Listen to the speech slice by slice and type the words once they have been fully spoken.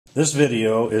This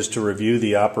video is to review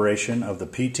the operation of the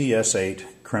PTS8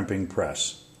 Crimping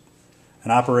Press.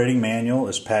 An operating manual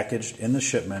is packaged in the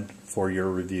shipment for your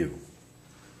review.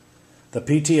 The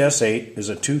PTS8 is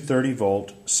a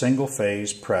 230-volt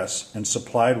single-phase press and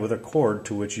supplied with a cord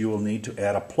to which you will need to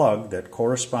add a plug that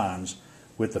corresponds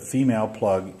with the female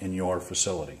plug in your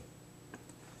facility.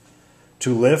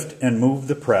 To lift and move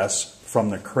the press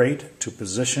from the crate to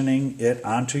positioning it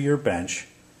onto your bench,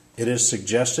 it is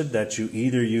suggested that you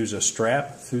either use a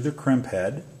strap through the crimp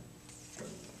head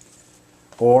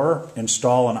or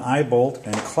install an eye bolt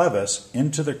and clevis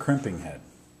into the crimping head.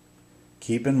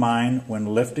 Keep in mind when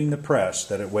lifting the press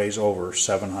that it weighs over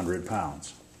 700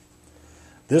 pounds.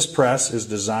 This press is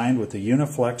designed with the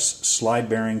Uniflex slide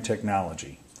bearing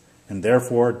technology and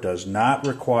therefore does not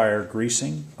require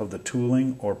greasing of the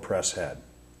tooling or press head.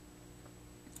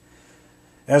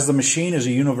 As the machine is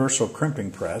a universal crimping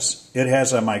press, it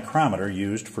has a micrometer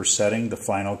used for setting the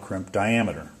final crimp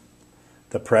diameter.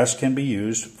 The press can be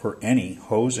used for any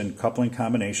hose and coupling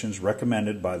combinations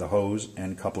recommended by the hose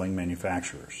and coupling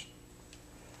manufacturers.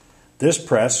 This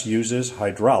press uses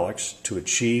hydraulics to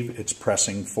achieve its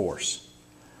pressing force.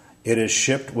 It is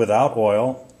shipped without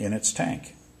oil in its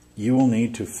tank. You will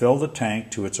need to fill the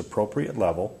tank to its appropriate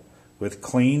level with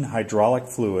clean hydraulic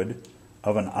fluid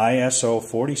of an ISO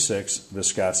 46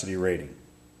 viscosity rating.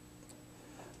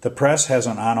 The press has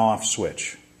an on-off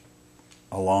switch,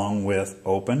 along with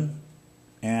open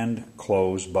and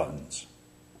close buttons.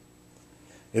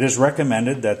 It is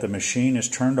recommended that the machine is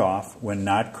turned off when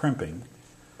not crimping.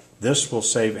 This will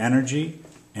save energy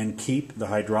and keep the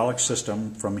hydraulic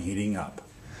system from heating up.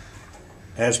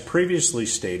 As previously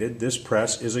stated, this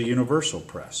press is a universal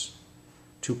press.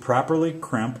 To properly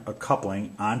crimp a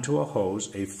coupling onto a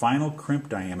hose, a final crimp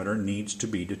diameter needs to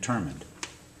be determined.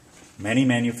 Many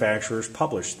manufacturers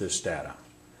publish this data,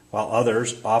 while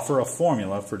others offer a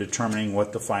formula for determining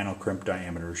what the final crimp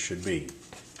diameter should be.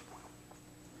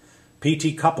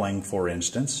 PT Coupling, for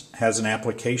instance, has an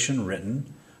application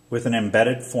written with an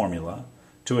embedded formula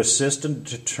to assist in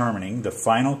determining the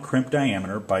final crimp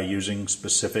diameter by using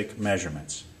specific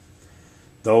measurements.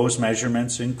 Those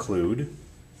measurements include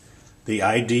the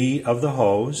ID of the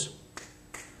hose,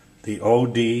 the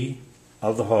OD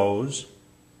of the hose,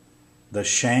 the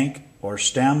shank or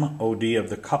stem OD of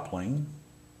the coupling,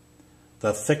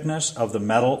 the thickness of the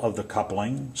metal of the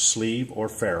coupling, sleeve or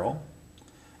ferrule,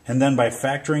 and then by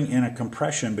factoring in a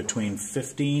compression between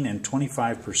 15 and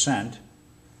 25%,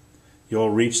 you'll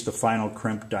reach the final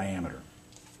crimp diameter.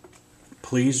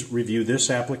 Please review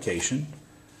this application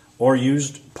or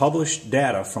use published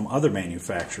data from other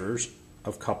manufacturers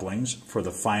of couplings for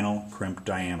the final crimp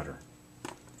diameter.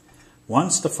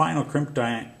 Once the final crimp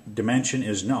dimension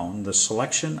is known, the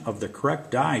selection of the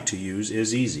correct die to use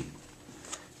is easy.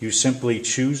 You simply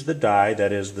choose the die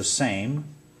that is the same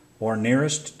or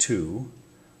nearest to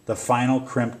the final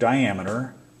crimp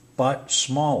diameter but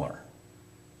smaller.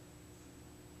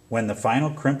 When the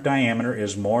final crimp diameter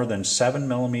is more than 7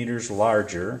 millimeters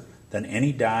larger than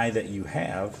any die that you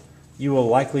have, you will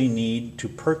likely need to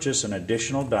purchase an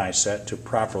additional die set to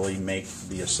properly make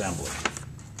the assembly.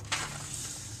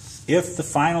 If the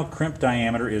final crimp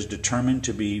diameter is determined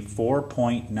to be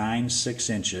 4.96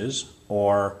 inches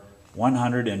or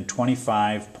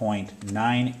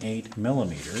 125.98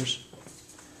 millimeters,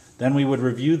 then we would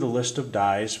review the list of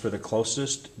dies for the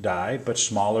closest die but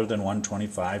smaller than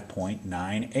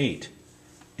 125.98.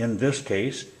 In this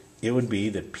case, it would be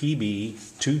the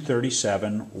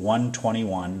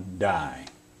PB237-121 die.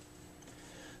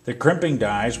 The crimping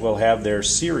dies will have their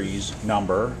series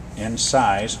number and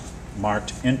size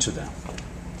marked into them.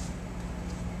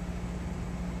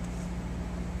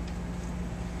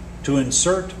 To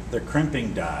insert the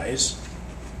crimping dies,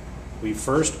 we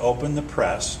first open the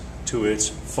press to its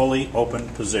fully open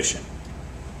position.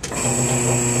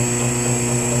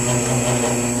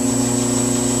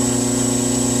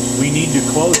 We need to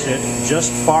close it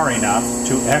just far enough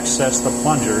to access the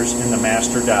plungers in the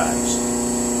master dies.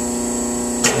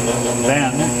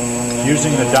 Then,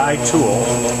 using the die tool,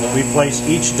 we place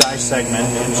each die segment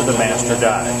into the master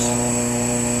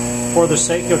dies. For the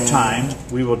sake of time,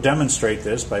 we will demonstrate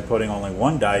this by putting only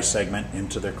one die segment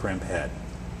into the crimp head.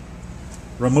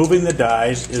 Removing the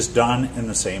dies is done in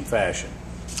the same fashion.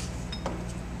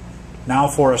 Now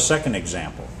for a second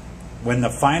example. When the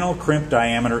final crimp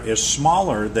diameter is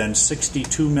smaller than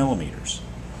 62 millimeters,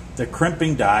 the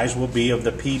crimping dies will be of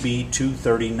the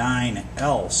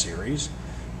PB239L series.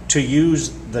 To use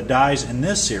the dies in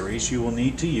this series, you will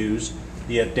need to use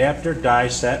the adapter die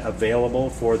set available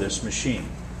for this machine.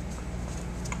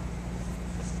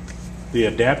 The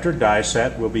adapter die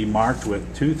set will be marked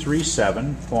with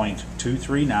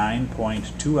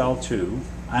 237.239.2L2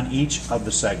 on each of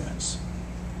the segments.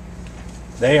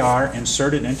 They are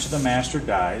inserted into the master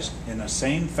dies in the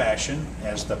same fashion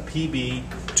as the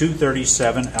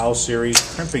PB237L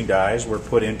series crimping dies were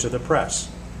put into the press.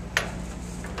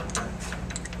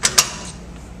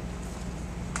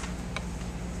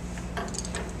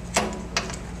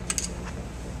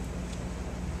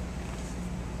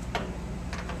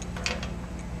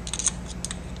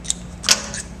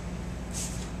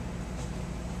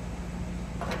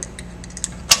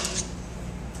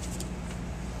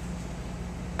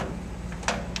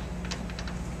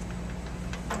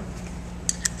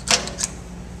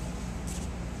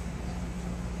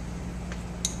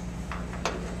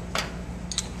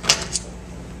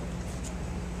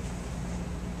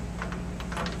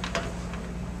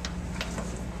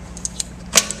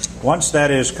 Once that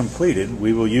is completed,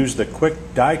 we will use the quick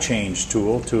die change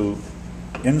tool to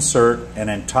insert an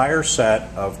entire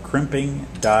set of crimping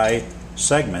die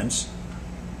segments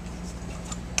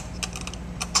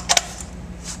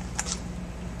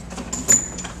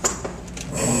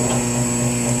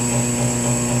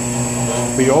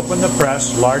we open the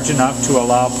press large enough to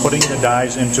allow putting the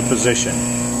dies into position.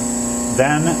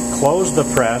 Then close the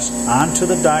press onto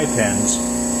the die pins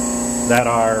that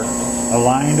are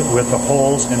aligned with the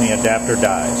holes in the adapter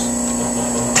dies.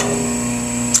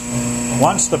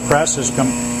 Once the press is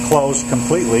closed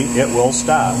completely, it will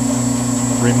stop.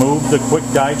 Remove the quick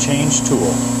die change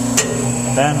tool.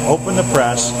 Then open the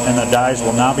press and the dies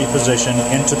will now be positioned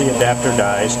into the adapter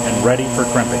dies and ready for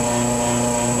crimping.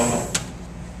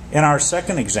 In our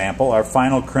second example, our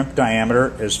final crimp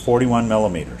diameter is 41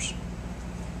 millimeters.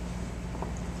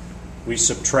 We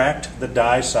subtract the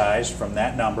die size from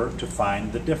that number to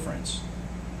find the difference.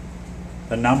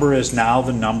 The number is now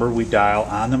the number we dial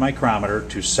on the micrometer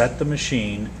to set the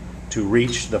machine to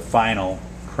reach the final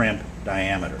crimp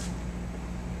diameter.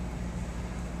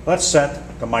 Let's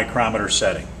set the micrometer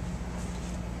setting.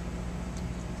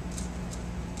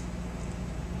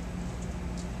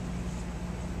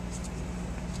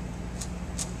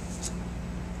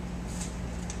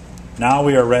 Now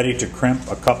we are ready to crimp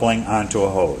a coupling onto a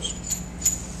hose.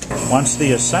 Once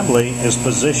the assembly is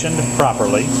positioned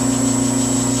properly,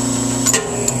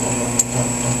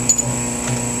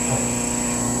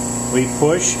 we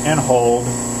push and hold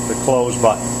the close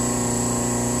button.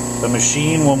 The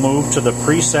machine will move to the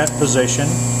preset position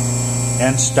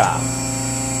and stop.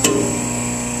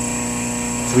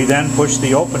 We then push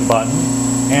the open button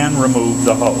and remove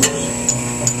the hose.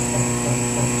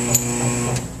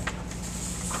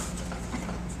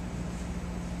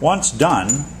 Once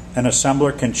done, an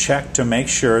assembler can check to make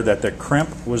sure that the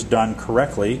crimp was done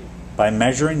correctly by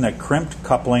measuring the crimped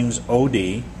coupling's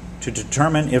OD to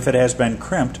determine if it has been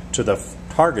crimped to the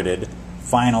targeted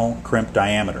final crimp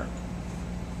diameter.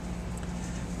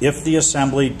 If the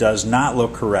assembly does not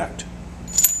look correct,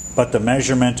 but the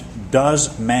measurement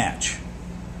does match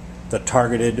the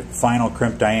targeted final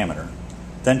crimp diameter,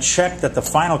 then check that the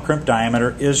final crimp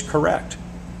diameter is correct.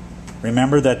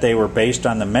 Remember that they were based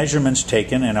on the measurements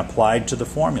taken and applied to the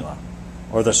formula,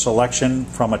 or the selection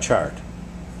from a chart.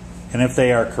 And if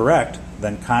they are correct,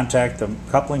 then contact the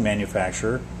coupling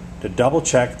manufacturer to double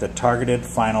check the targeted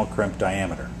final crimp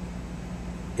diameter.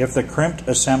 If the crimped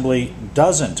assembly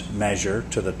doesn't measure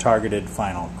to the targeted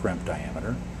final crimp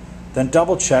diameter, then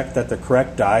double check that the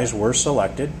correct dies were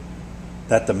selected,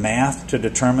 that the math to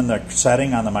determine the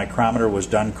setting on the micrometer was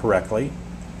done correctly,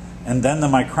 and then the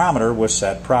micrometer was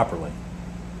set properly.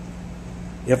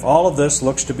 If all of this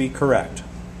looks to be correct,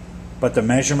 but the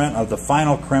measurement of the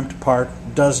final crimped part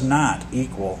does not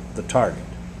equal the target,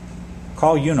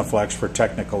 call Uniflex for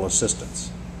technical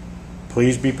assistance.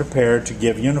 Please be prepared to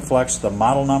give Uniflex the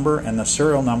model number and the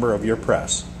serial number of your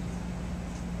press.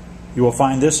 You will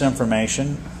find this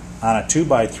information on a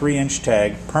 2x3 inch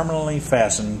tag permanently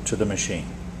fastened to the machine.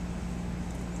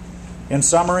 In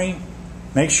summary,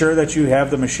 make sure that you have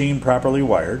the machine properly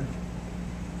wired.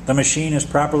 The machine is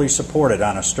properly supported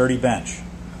on a sturdy bench.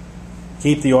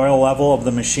 Keep the oil level of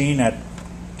the machine at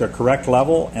the correct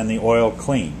level and the oil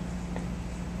clean.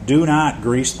 Do not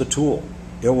grease the tool.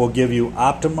 It will give you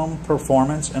optimum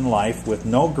performance in life with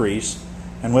no grease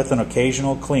and with an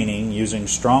occasional cleaning using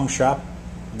strong shop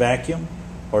vacuum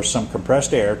or some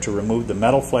compressed air to remove the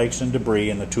metal flakes and debris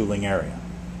in the tooling area.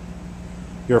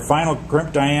 Your final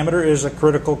crimp diameter is a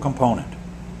critical component,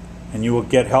 and you will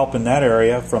get help in that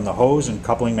area from the hose and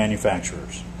coupling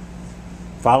manufacturers.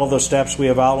 Follow the steps we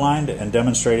have outlined and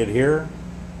demonstrated here.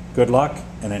 Good luck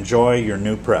and enjoy your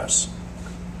new press.